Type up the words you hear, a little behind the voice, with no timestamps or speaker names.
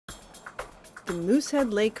the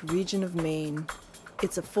Moosehead Lake region of Maine.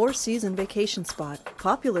 It's a four-season vacation spot,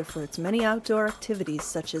 popular for its many outdoor activities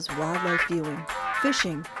such as wildlife viewing,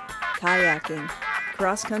 fishing, kayaking,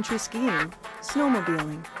 cross-country skiing,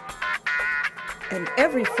 snowmobiling. And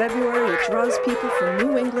every February it draws people from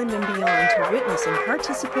New England and beyond to witness and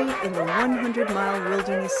participate in the 100-mile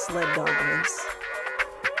wilderness sled dog race.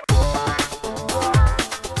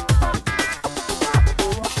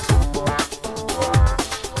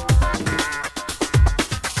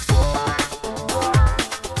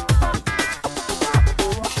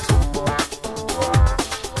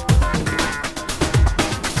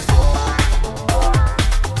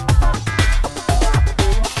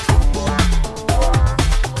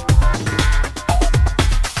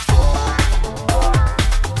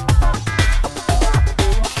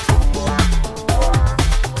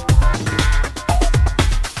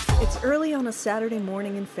 Saturday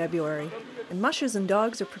morning in February, and mushers and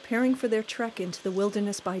dogs are preparing for their trek into the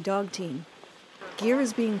Wilderness by Dog team. Gear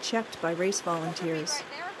is being checked by race volunteers.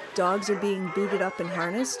 Dogs are being booted up and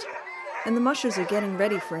harnessed, and the mushers are getting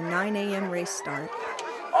ready for a 9 a.m. race start.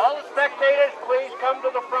 All the spectators, please come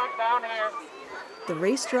to the front down here. The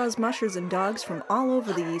race draws mushers and dogs from all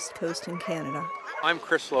over the East Coast and Canada. I'm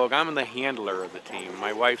Chris Logue. I'm the handler of the team.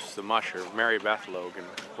 My wife's the musher, Mary Beth Logue, and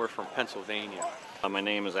we're from Pennsylvania. My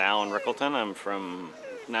name is Alan Rickleton. I'm from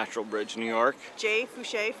Natural Bridge, New York. Jay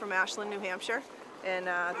Fouché from Ashland, New Hampshire. And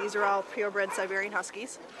these are all purebred Siberian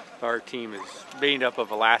Huskies. Our team is made up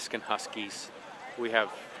of Alaskan Huskies. We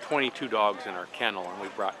have 22 dogs in our kennel, and we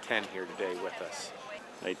brought 10 here today with us.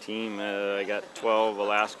 My team, I got 12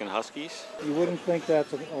 Alaskan Huskies. You wouldn't think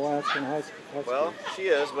that's an Alaskan Husky. Well, she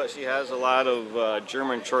is, but she has a lot of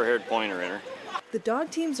German short-haired pointer in her. The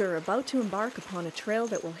dog teams are about to embark upon a trail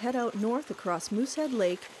that will head out north across Moosehead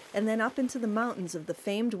Lake and then up into the mountains of the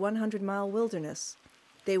famed 100-mile wilderness.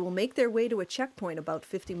 They will make their way to a checkpoint about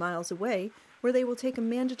 50 miles away, where they will take a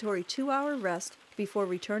mandatory 2-hour rest before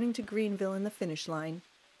returning to Greenville in the finish line.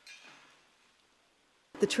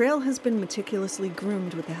 The trail has been meticulously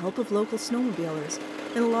groomed with the help of local snowmobilers,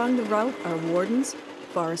 and along the route are wardens,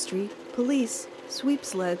 forestry, police, sweep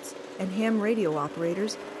sleds, and ham radio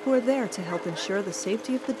operators who are there to help ensure the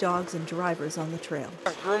safety of the dogs and drivers on the trail.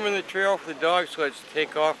 We're grooming the trail for the dog sleds to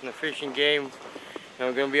take off in the fishing game. And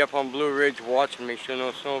we're going to be up on Blue Ridge watching, make sure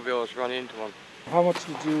no snowmobilers run into them. How much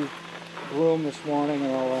did you groom this morning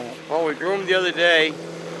and all that? Well, we groomed the other day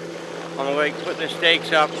on the lake, putting the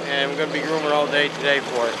stakes up, and we're going to be grooming all day today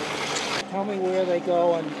for it. Tell me where they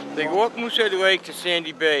go. And they go up Moosehead Lake to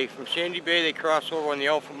Sandy Bay. From Sandy Bay, they cross over on the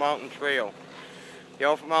Alpha Mountain Trail. The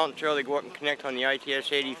Alpha Mountain Trail, they go up and connect on the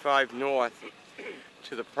ITS 85 north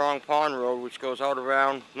to the Prong Pond Road, which goes out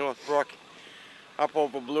around North Brook, up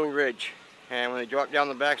over Blue Ridge. And when they drop down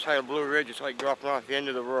the backside of Blue Ridge, it's like dropping off the end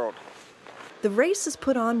of the road. The race is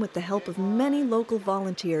put on with the help of many local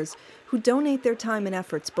volunteers who donate their time and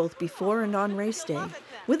efforts both before and on race day,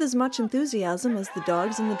 with as much enthusiasm as the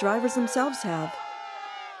dogs and the drivers themselves have.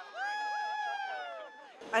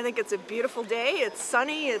 I think it's a beautiful day. It's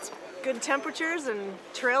sunny, it's good temperatures, and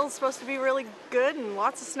trail's supposed to be really good and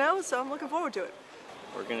lots of snow, so I'm looking forward to it.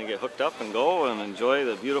 We're going to get hooked up and go and enjoy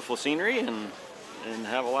the beautiful scenery and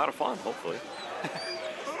have a lot of fun, hopefully.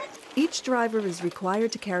 Each driver is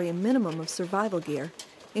required to carry a minimum of survival gear,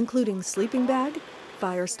 including sleeping bag,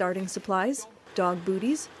 fire starting supplies, dog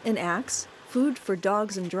booties, an axe, food for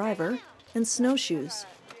dogs and driver, and snowshoes.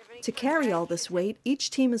 To carry all this weight, each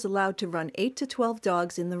team is allowed to run 8 to 12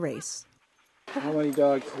 dogs in the race. how many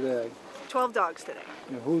dogs today? 12 dogs today.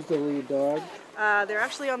 And who's the lead dog? They're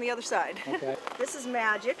actually on the other side. Okay. This is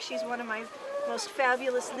Magic. She's one of my most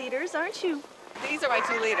fabulous leaders, aren't you? These are my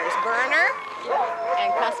two leaders, Burner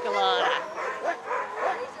and Cascalana.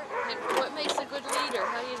 And what makes a good leader?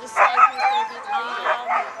 How do you decide who's going to be the leader?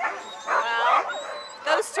 Well,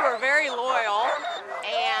 those two are very loyal,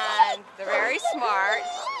 and they're very smart,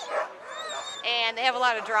 and they have a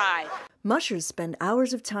lot of drive. Mushers spend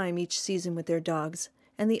hours of time each season with their dogs,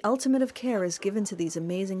 and the ultimate of care is given to these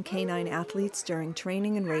amazing canine athletes during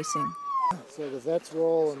training and racing. So the vet's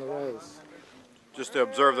role in the race? Just to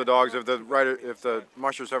observe the dogs. If the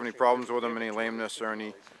mushers have any problems with them, any lameness or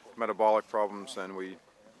any metabolic problems, then we'll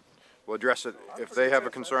address it if they have a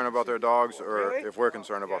concern about their dogs or if we're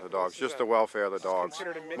concerned about the dogs. Just the welfare of the dogs.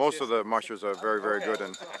 Most of the mushers are very, very good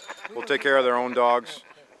and will take care of their own dogs.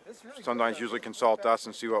 Sometimes usually consult us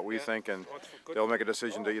and see what we think, and they'll make a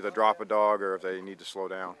decision to either drop a dog or if they need to slow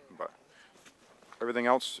down. But everything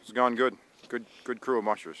else has gone good. Good crew of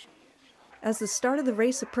mushers. As the start of the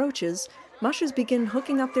race approaches, mushers begin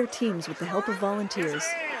hooking up their teams with the help of volunteers.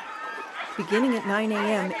 Beginning at 9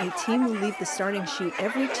 a.m., a team will leave the starting chute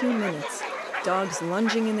every 2 minutes, dogs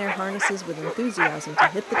lunging in their harnesses with enthusiasm to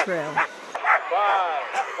hit the trail. 5,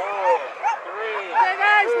 4, 3, hey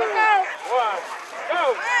guys, look out! 1,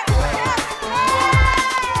 go!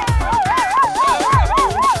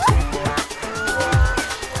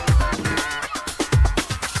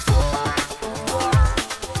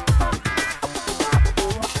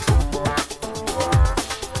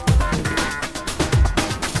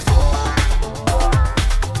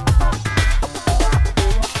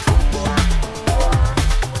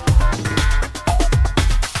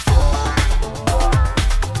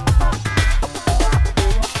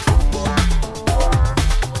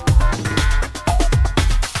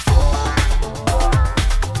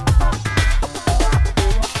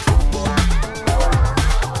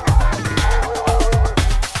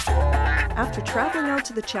 After traveling out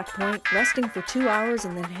to the checkpoint, resting for 2 hours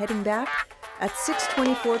and then heading back, at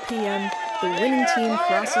 6:24 p.m., the winning team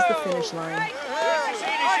crosses the finish line.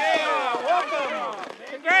 Welcome!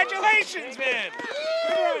 Congratulations, man! Good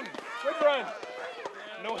run! Good run!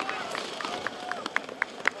 No.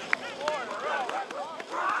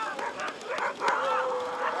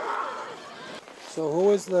 So who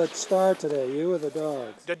was the star today, you or the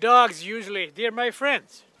dogs? The dogs usually, they're my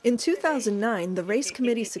friends. In 2009, the race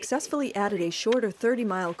committee successfully added a shorter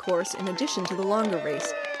 30-mile course in addition to the longer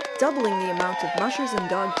race, doubling the amount of mushers and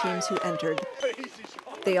dog teams who entered.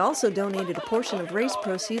 They also donated a portion of race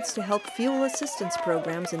proceeds to help fuel assistance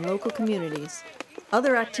programs in local communities.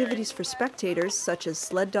 Other activities for spectators, such as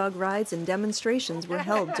sled dog rides and demonstrations, were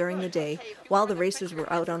held during the day while the racers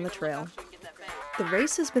were out on the trail. The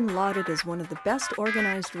race has been lauded as one of the best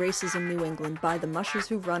organized races in New England by the mushers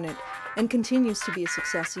who run it, and continues to be a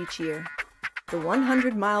success each year. The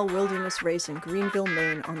 100-mile wilderness race in Greenville,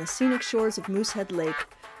 Maine, on the scenic shores of Moosehead Lake,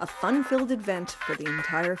 a fun-filled event for the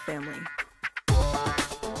entire family.